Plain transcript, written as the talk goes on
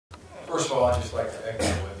First of all, I'd just like to echo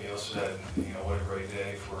what Neil said. You know, what a great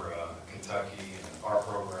day for Kentucky and our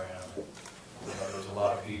program. You know, there's a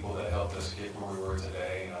lot of people that helped us get where we were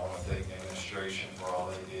today, and I want to thank the administration for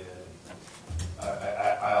all they did.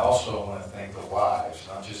 I also want to thank the wives,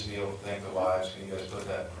 not just Neil, thank the wives. Can you guys put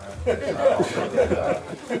that in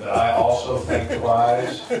print? I also thank the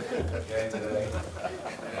wives, okay, today.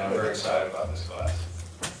 And I'm very excited about this class.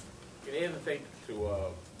 Can you ever think to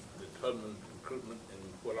the Tubman recruitment and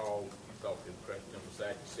what all you thought impressed them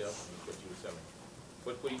besides yourself and what you were selling?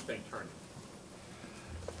 What do you think turned it?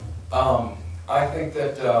 I think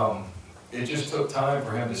that it just took time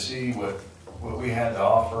for him to see what we had to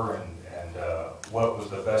offer and what was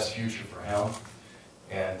the best future for him.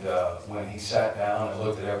 And when he sat down and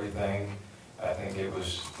looked at everything, I think it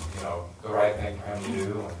was, you know, the right thing for him to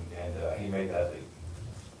do, and he made that leap.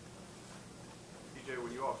 DJ,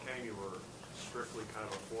 when you all came, you were strictly kind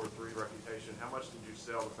of a 4-3 reputation. How much did you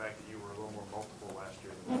sell the fact that you were a little more multiple last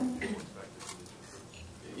year than people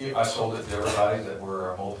expected? I sold it to everybody that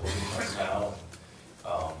we're a multiple defense now,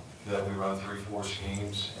 that we run 3-4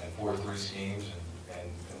 schemes and 4-3 schemes,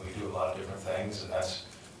 and we do a lot of different things, and that's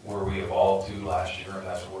where we evolved to last year, and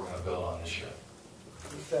that's what we're going to build on this year.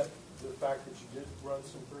 Is that the fact that you did run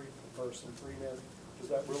some three men, is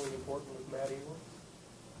that really important with Matt Elam?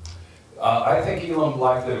 I think Elam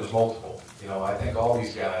liked that it was multiple. You know, I think all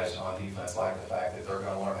these guys on defense like the fact that they're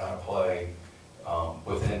going to learn how to play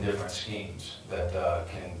within different schemes that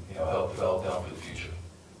can, you know, help develop them for the future.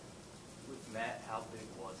 With Matt, how big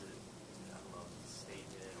was it? I don't know,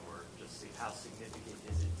 statement or just see how significant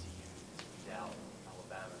is it to you to beat out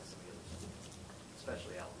Alabama and some of the others,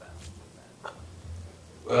 especially Alabama with Matt?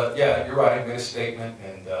 Well, yeah, you're right. He made a statement,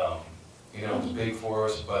 and you know, it was big for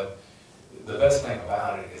us. But the best thing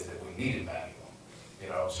about it is that we needed Matt Elam. You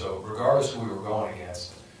know, so regardless of who we were going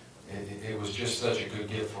against, it was just such a good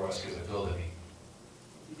gift for us because it filled a need.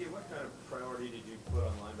 What kind of priority did you put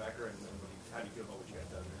on linebacker, and how do you feel about what you got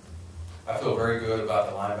done there? I feel very good about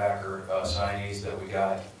the linebacker signees that we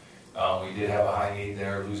got. We did have a high need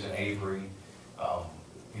there, losing Avery.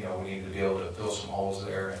 You know, we needed to be able to fill some holes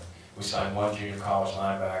there. And we signed one junior college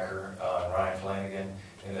linebacker, Ryan Flanagan,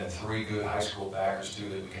 and then 3 good high school backers too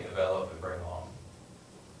that we can develop and bring along.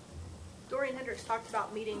 Dorian Hendricks talked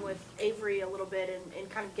about meeting with Avery a little bit and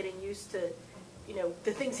kind of getting used to, you know,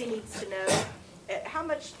 the things he needs to know. How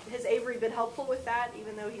much has Avery been helpful with that,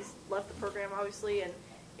 even though he's left the program, obviously? And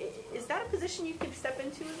is that a position you can step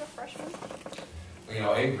into as a freshman? You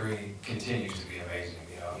know, Avery continues to be amazing.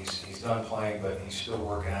 You know, he's done playing, but he's still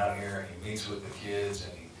working out here, and he meets with the kids,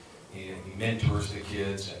 and he mentors the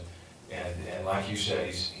kids, and like you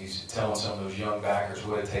said, he's telling some of those young backers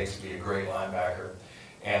what it takes to be a great linebacker.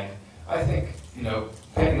 And I think, you know,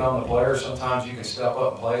 depending on the player, sometimes you can step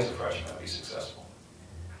up and play as a freshman and be successful.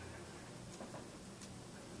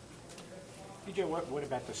 DJ, what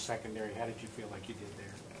about the secondary? How did you feel like you did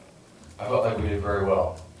there? I felt like we did very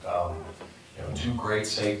well. You know, 2 great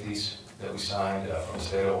safeties that we signed from the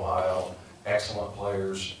state of Ohio, excellent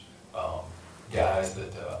players, guys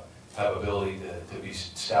that have ability to be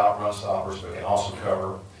stout run stoppers but can also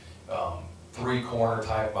cover. 3 corner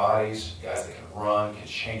type bodies, guys that can run, can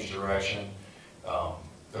change direction,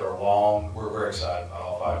 that are long. We're very excited about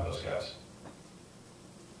all 5 of those guys.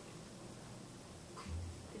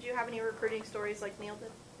 Did you have any recruiting stories like Neil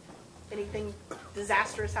did? Anything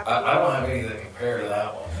disastrous happen? I don't have any that compare to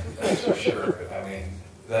that one, that's for sure. I mean,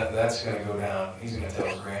 that's going to go down. He's going to tell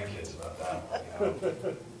his grandkids about that one, you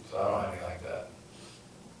know? So I don't have any like that.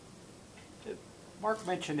 Mark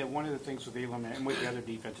mentioned that one of the things with Elam and with the other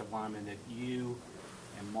defensive linemen that you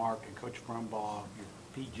and Mark and Coach Brumbaugh, your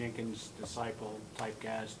Pete Jenkins disciple type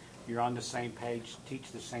guys, you're on the same page,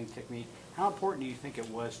 teach the same technique. How important do you think it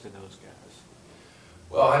was to those guys?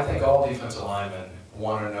 Well, I think all defensive linemen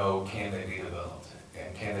want to know, can they be developed?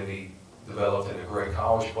 And can they be developed into great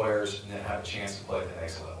college players and then have a chance to play at the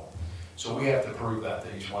next level? So we have to prove that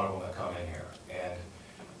to each one of them that come in here. And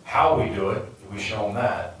how we do it, we show them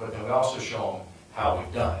that, but then we also show them how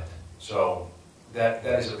we've done it. So that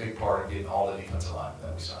is a big part of getting all the defensive linemen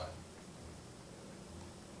that we sign.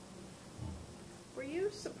 Were you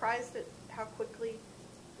surprised at how quickly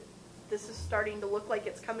this is starting to look like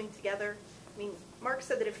it's coming together? I mean, Mark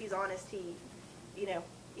said that if he's honest, he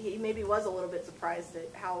maybe was a little bit surprised at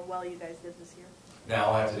how well you guys did this year. Now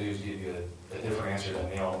all I have to do is give you a different answer than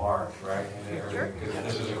Neil and Mark, right? Sure. Because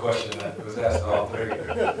this was a question that was asked to all 3.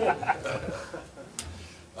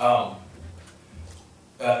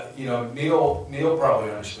 You know, Neil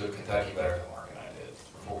probably understood Kentucky better than Mark and I did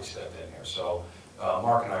before we stepped in here. So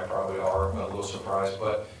Mark and I probably are a little surprised,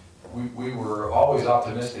 but we were always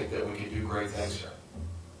optimistic that we could do great things here.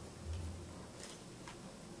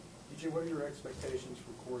 Coach G, what are your expectations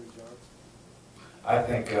for Corey Johnson? I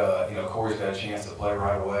think, Corey's got a chance to play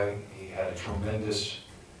right away. He had a tremendous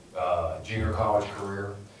junior college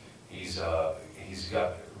career. He's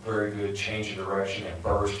got very good change of direction and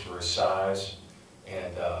burst for his size.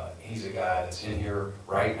 And he's a guy that's in here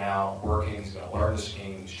right now working. He's going to learn the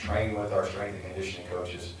scheme. He's training with our strength and conditioning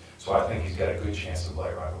coaches. So I think he's got a good chance to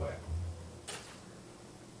play right away.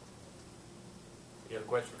 You have a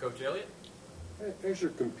question for Coach Eliot? As you're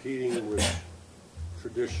competing with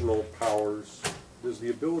traditional powers, does the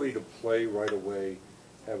ability to play right away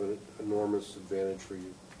have an enormous advantage for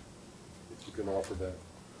you, if you can offer that?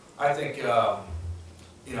 I think,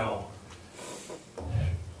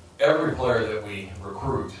 every player that we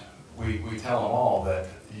recruit, we tell them all that,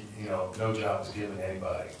 no job is given to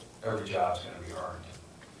anybody. Every job's going to be earned.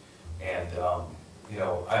 And,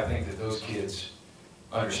 I think that those kids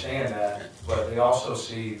understand that, but they also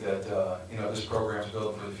see that, this program's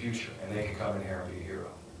built for the future, and they can come in here and be a hero.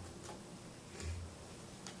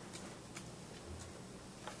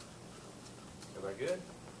 Everybody good?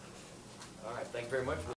 All right, thank you very much.